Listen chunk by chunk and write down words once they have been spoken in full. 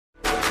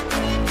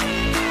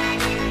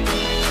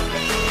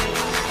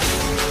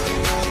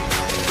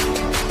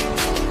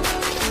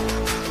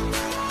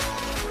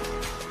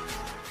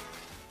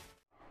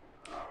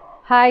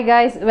Hi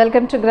guys,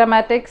 welcome to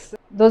GrammatiX.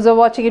 Those who are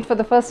watching it for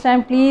the first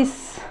time,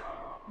 please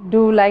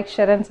do like,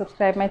 share and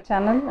subscribe my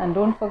channel and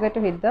don't forget to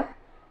hit the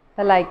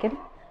bell icon.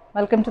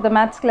 Welcome to the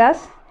maths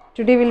class.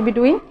 Today we will be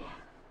doing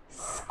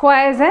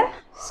squares and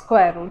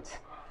square roots.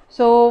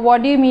 So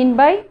what do you mean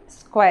by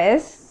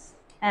squares?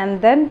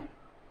 And then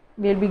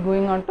we will be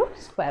going on to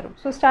square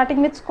roots. So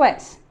starting with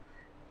squares.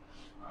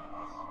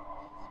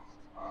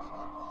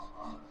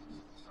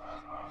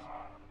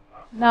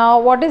 Now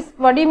what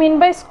do you mean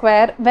by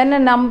square? When a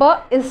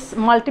number is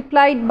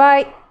multiplied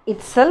by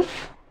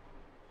itself,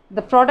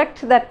 the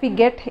product that we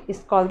get is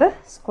called the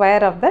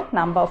square of that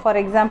number. For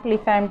example,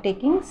 if I am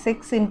taking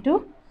 6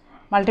 into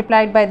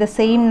multiplied by the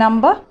same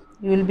number,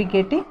 you will be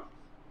getting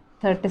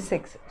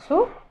 36.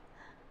 So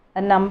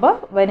a number,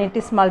 when it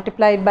is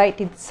multiplied by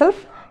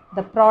itself,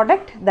 the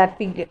product that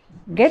we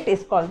get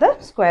is called the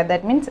square.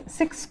 That means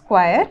 6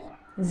 square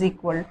is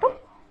equal to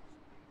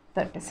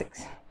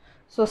 36.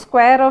 So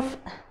square of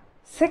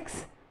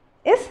 6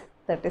 is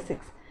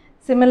 36.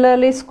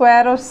 Similarly,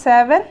 square of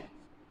 7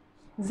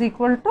 is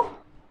equal to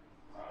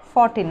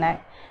 49.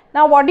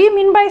 Now, what do you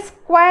mean by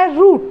square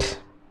root?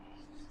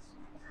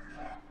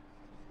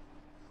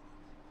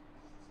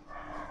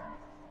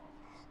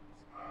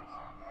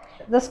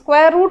 The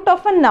square root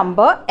of a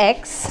number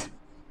x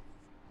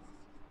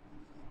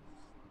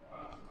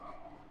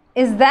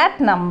is that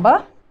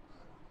number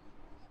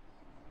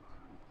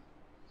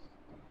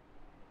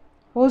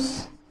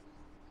whose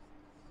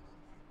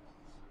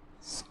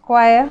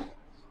square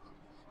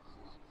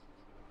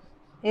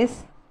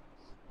is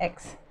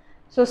x.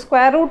 So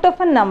square root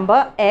of a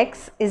number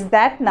x is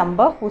that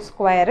number whose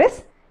square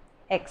is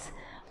x.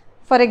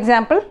 For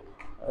example,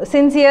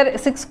 since here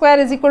 6 square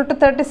is equal to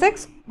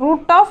 36,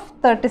 root of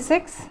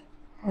 36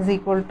 is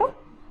equal to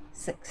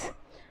 6.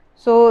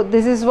 So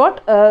this is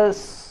what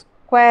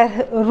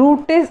square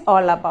root is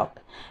all about.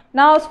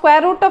 Now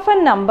square root of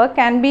a number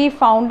can be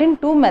found in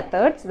two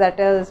methods, that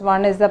is,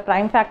 one is the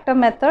prime factor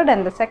method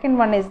and the second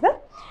one is the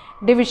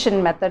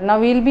division method. Now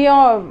we will be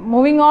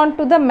moving on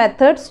to the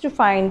methods to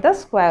find the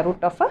square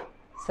root of a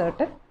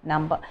certain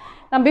number.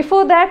 Now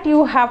before that,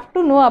 you have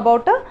to know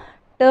about a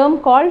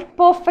term called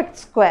perfect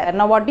square.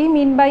 Now what do you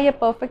mean by a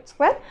perfect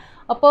square?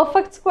 A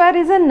perfect square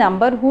is a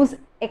number whose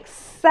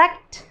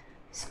exact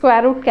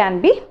square root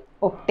can be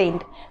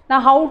obtained.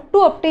 Now how to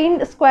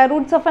obtain square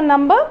roots of a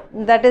number?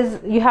 That is,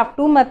 you have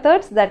two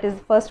methods. That is,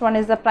 first one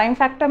is the prime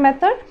factor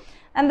method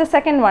and the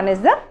second one is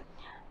the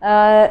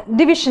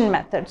division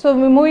method. So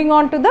we are moving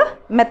on to the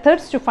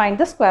methods to find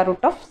the square root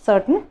of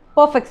certain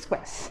perfect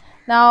squares.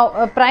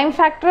 Now prime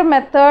factor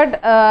method,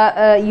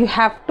 you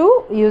have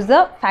to use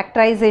the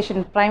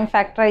factorization, prime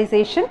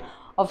factorization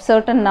of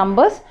certain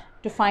numbers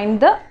to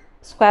find the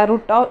square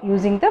root of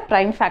using the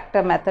prime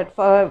factor method.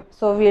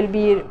 So we will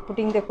be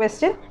putting the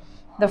question.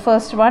 The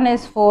first one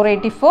is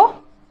 484.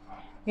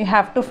 You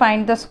have to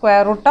find the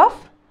square root of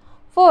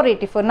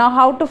 484. Now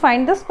how to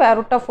find the square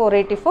root of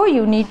 484?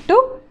 You need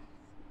to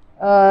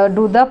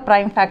do the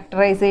prime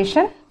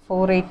factorization.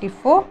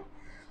 484,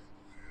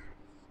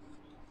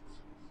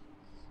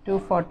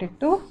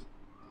 242,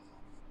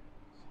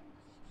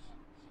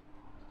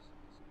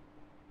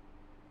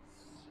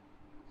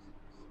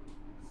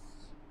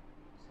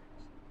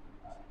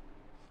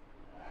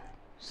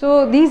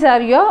 so these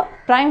are your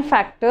prime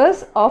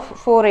factors of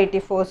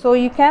 484. So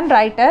you can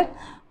write as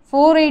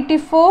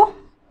 484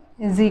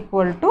 is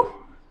equal to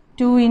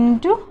 2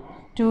 into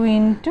 2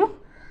 into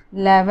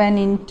 11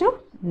 into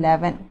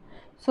 11.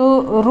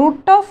 So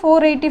root of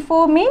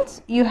 484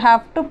 means you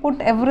have to put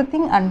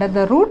everything under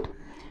the root.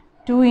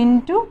 2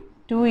 into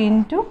 2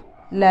 into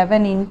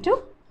 11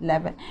 into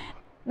 11.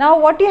 Now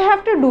what you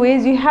have to do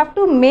is you have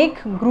to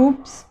make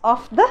groups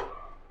of the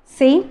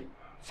same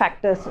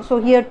factors. So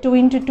here 2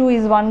 into 2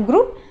 is one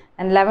group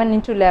and 11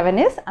 into 11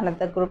 is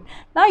another group.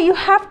 Now you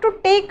have to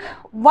take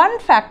one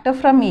factor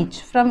from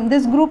each. From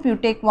this group you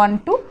take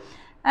 1, 2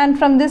 and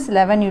from this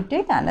 11 you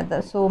take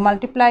another. So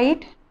multiply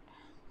it,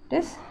 it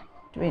is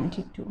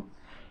 22.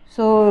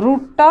 So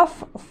root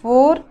of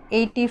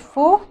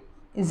 484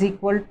 is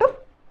equal to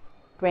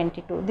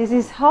 22. This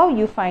is how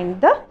you find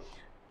the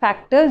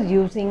factors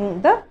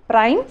using the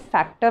prime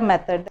factor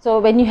method. So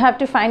when you have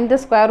to find the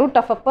square root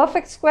of a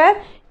perfect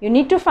square, you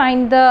need to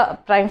find the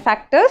prime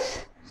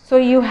factors. So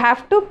you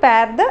have to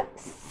pair the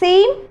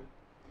same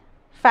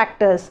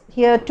factors.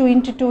 Here 2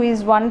 into 2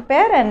 is one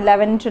pair and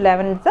 11 into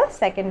 11 is the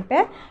second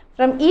pair.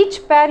 From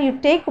each pair you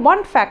take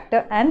one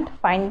factor and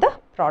find the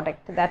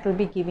product. That will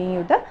be giving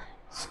you the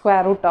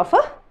square root of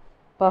a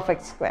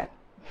perfect square.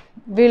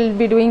 We will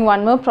be doing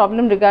one more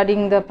problem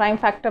regarding the prime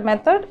factor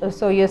method.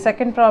 So your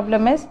second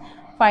problem is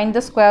find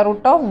the square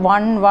root of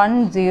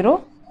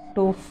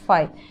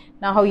 11025.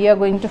 Now how you are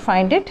going to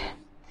find it?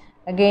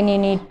 Again you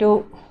need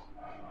to,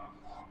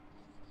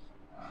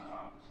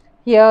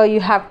 here you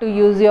have to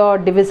use your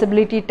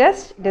divisibility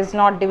test. It is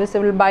not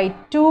divisible by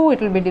 2,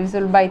 it will be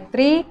divisible by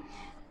 3.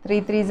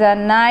 3 3s are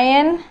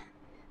 9,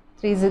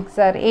 3 6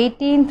 are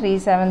 18, 3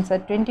 7s are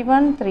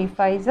 21, 3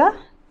 5s are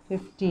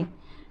 15.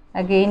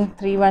 Again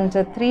 3 1s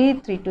are 3,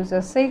 3 2s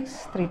are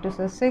 6, 3 2s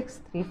are 6,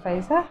 3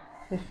 5s are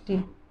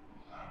 50,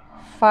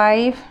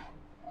 5,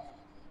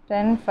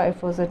 10, 5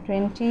 4s are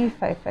 20,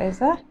 5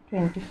 5s are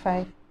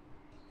 25,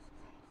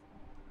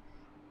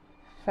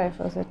 5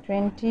 4s are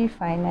 20,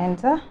 5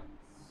 9s are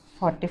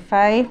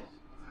 45,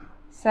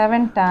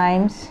 7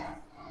 times.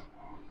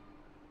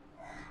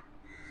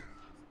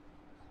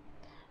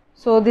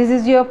 So this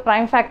is your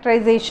prime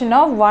factorization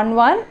of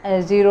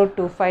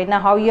 11025. Now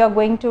how you are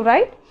going to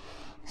write?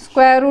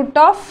 Square root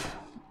of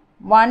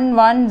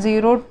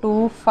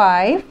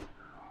 11025,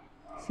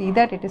 see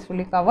that it is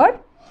fully covered,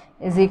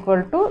 is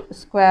equal to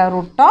square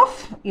root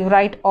of, you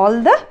write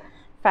all the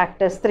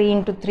factors, 3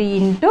 into 3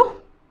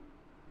 into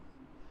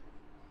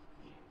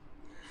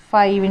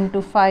 5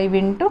 into 5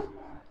 into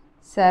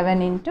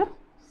 7 into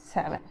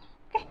 7.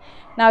 Okay.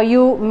 Now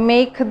you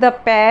make the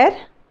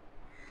pair,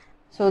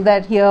 so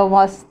that here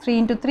was 3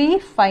 into 3,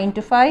 5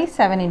 into 5,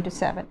 7 into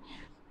 7.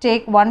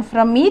 Take one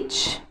from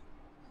each,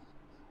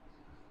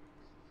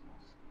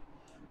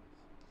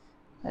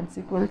 that's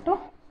equal to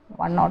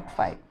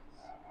 105.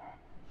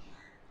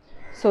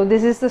 So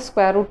this is the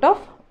square root of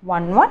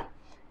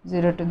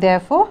 1102.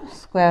 Therefore,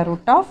 square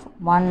root of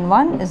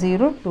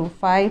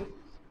 11025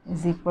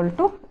 is equal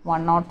to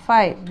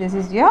 105. This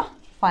is your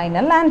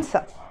final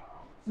answer.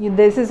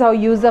 This is how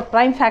you use the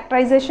prime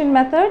factorization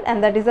method,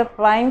 and that is a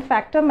prime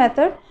factor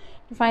method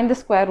to find the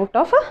square root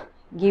of a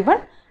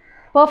given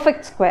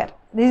perfect square.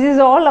 This is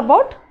all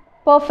about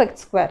perfect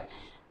square.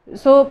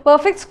 So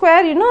perfect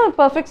square, you know,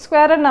 perfect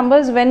square are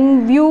numbers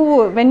when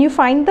you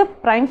find the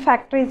prime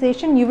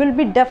factorization, you will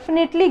be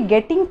definitely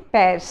getting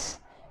pairs.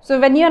 So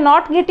when you are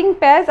not getting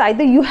pairs,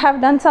 either you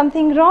have done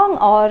something wrong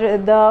or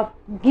the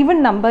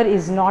given number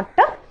is not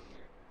a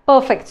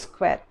perfect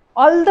square.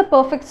 All the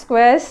perfect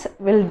squares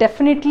will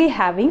definitely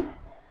having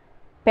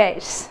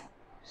pairs.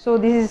 So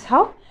this is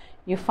how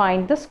you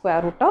find the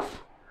square root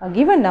of a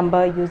given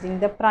number using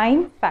the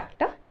prime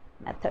factor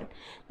method.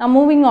 Now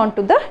moving on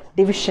to the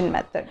division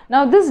method.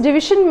 Now this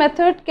division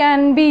method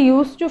can be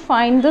used to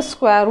find the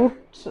square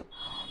roots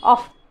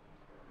of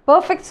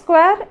perfect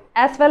square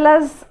as well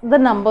as the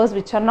numbers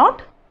which are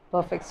not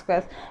perfect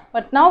squares.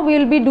 But now we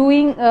will be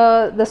doing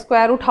the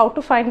square root, how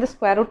to find the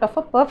square root of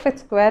a perfect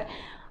square,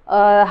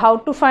 how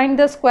to find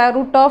the square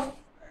root of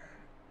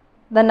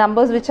the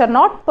numbers which are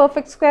not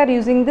perfect square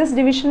using this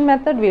division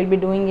method. We will be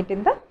doing it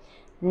in the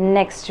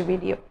next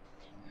video.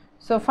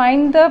 So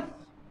find the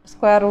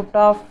square root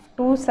of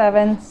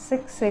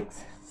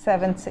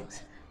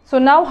 276676. So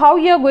now how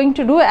you are going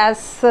to do,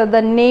 as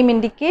the name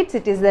indicates,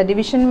 it is the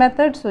division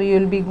method. So you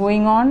will be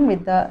going on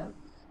with the,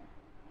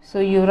 so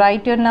you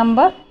write your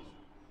number.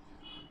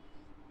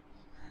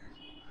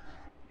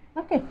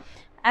 Okay,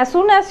 as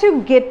soon as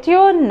you get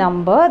your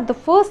number, the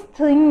first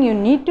thing you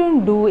need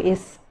to do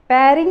is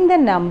pairing the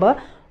number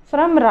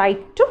from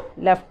right to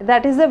left.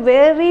 That is the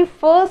very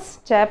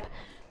first step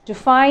to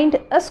find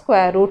a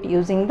square root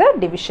using the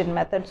division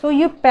method. So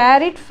you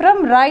pair it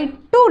from right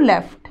to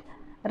left,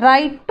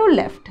 right to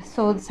left.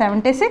 So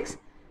 76,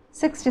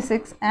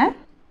 66 and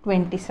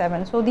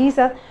 27. So these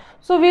are,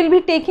 so we will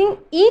be taking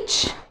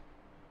each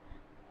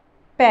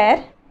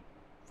pair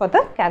for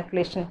the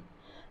calculation.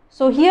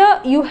 So here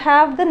you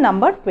have the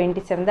number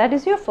 27, that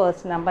is your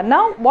first number.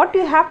 Now what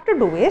you have to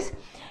do is,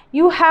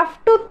 you have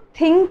to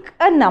think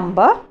a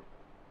number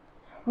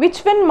which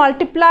when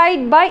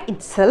multiplied by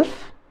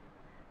itself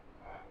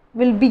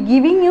will be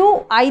giving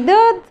you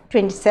either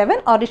 27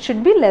 or it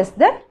should be less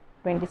than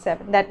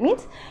 27. That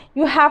means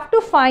you have to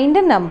find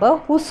a number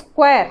whose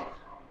square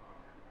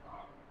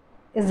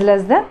is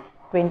less than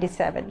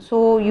 27.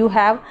 So you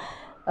have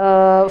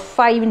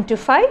 5 into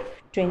 5,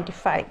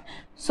 25.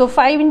 So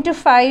 5 into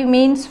 5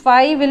 means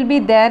 5 will be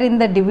there in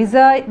the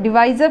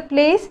divisor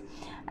place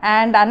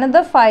and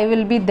another 5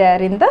 will be there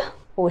in the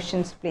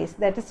quotients place.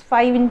 That is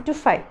 5 into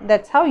 5.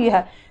 That's how you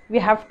have, we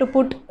have to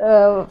put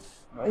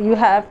you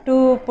have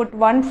to put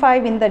one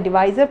 5 in the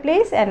divisor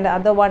place and the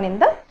other one in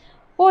the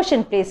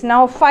quotient place.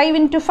 Now 5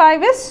 into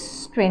 5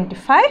 is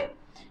 25.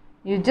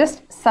 You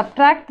just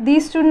subtract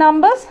these two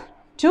numbers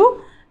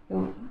to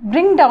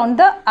bring down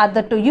the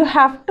other two. You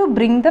have to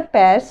bring the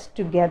pairs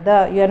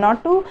together. You are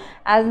not to,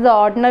 as the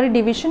ordinary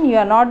division, you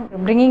are not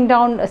bringing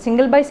down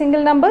single by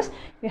single numbers.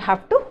 You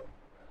have to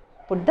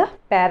put the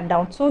pair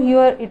down. So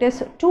here it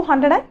is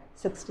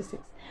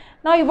 266.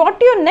 Now what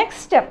your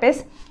next step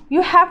is,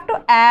 you have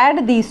to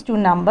add these two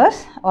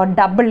numbers or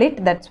double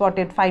it. That's what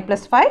it, 5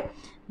 plus 5,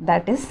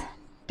 that is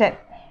 10.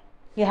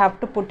 You have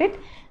to put it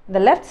the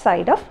left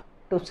side of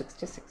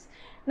 266.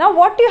 Now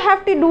what you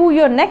have to do,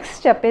 your next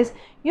step is,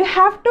 you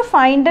have to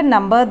find a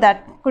number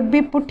that could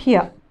be put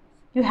here.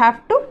 You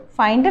have to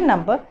find a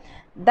number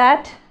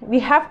that we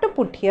have to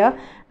put here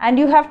and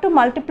you have to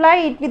multiply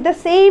it with the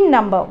same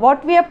number.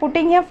 What we are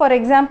putting here, for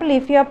example,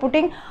 if you are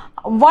putting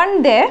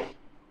 1 there,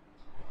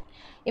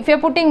 if you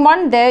are putting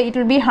 1 there, it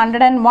will be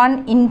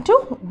 101 into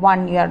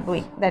 1 you are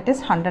doing, that is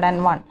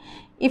 101.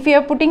 If you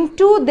are putting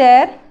 2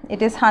 there,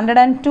 it is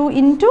 102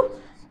 into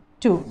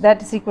 2,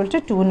 that is equal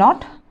to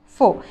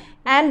 204.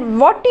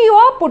 And what you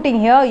are putting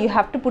here, you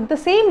have to put the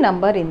same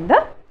number in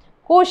the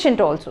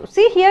quotient also.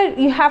 See here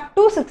you have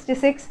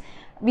 266,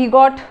 we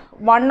got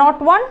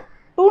 101,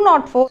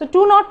 204. So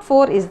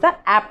 204 is the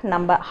apt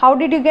number. How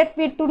did you get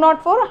with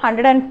 204?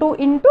 102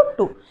 into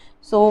 2.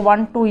 So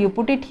 1, 2 you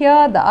put it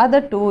here, the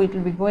other 2 it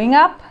will be going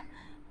up.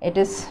 It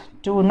is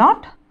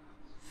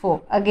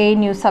 204.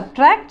 Again you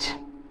subtract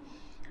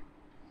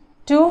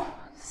 2,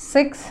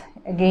 6.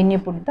 Again you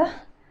put the,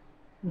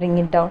 bring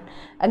it down.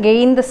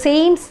 Again the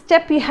same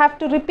step you have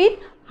to repeat.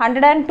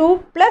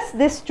 102 plus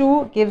this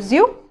 2 gives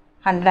you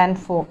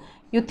 104.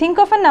 You think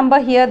of a number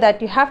here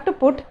that you have to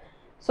put.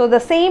 So the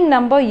same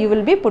number you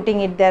will be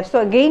putting it there.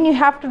 So again you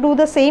have to do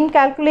the same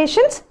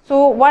calculations.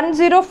 So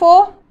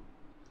 104,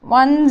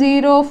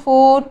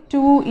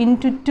 2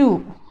 into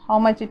 2. How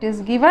much it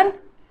is given?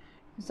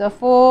 So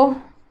 4.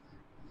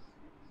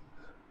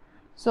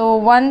 So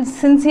 1,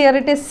 since here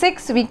it is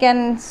 6, we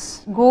can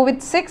go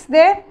with 6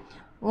 there.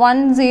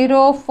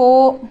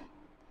 104,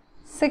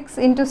 6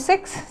 into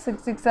 6.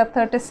 6 6 are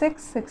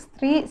 36. 6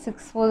 3,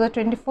 6 4 are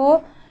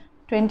 24,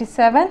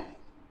 27.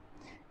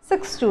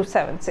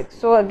 6276.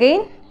 So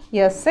again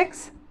here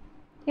 6,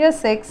 here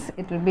 6,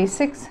 it will be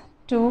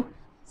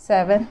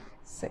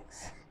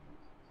 6276.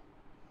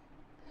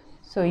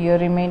 So your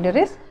remainder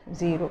is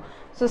 0.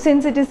 So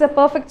since it is a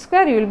perfect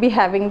square, you will be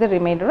having the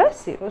remainder as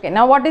 0. Okay,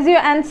 now what is your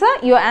answer?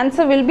 Your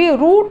answer will be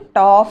root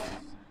of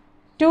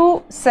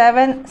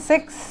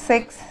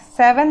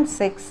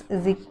 27676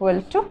 is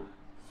equal to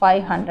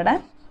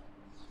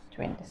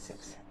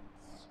 526.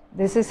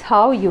 This is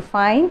how you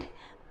find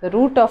the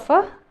root of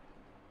a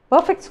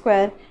perfect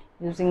square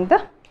using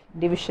the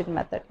division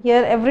method.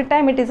 Here every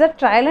time it is a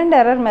trial and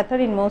error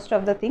method in most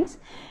of the things.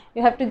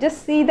 You have to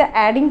just see the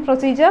adding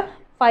procedure.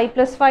 5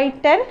 plus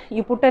 5, 10.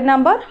 You put a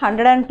number.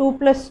 102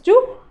 plus 2,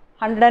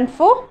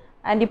 104.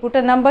 And you put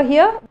a number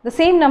here. The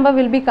same number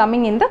will be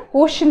coming in the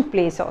quotient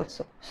place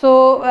also.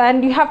 So,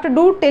 and you have to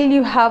do till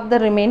you have the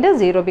remainder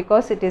 0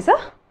 because it is a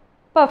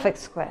perfect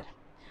square.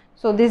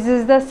 So this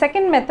is the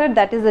second method,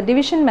 that is the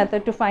division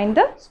method, to find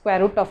the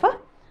square root of a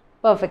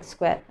perfect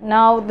square.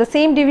 Now the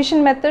same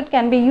division method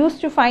can be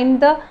used to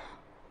find the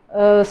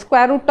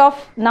square root of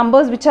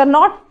numbers which are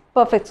not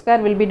perfect square.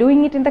 We will be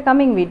doing it in the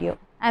coming video.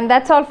 And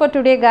that's all for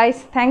today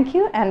guys. Thank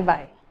you and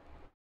bye.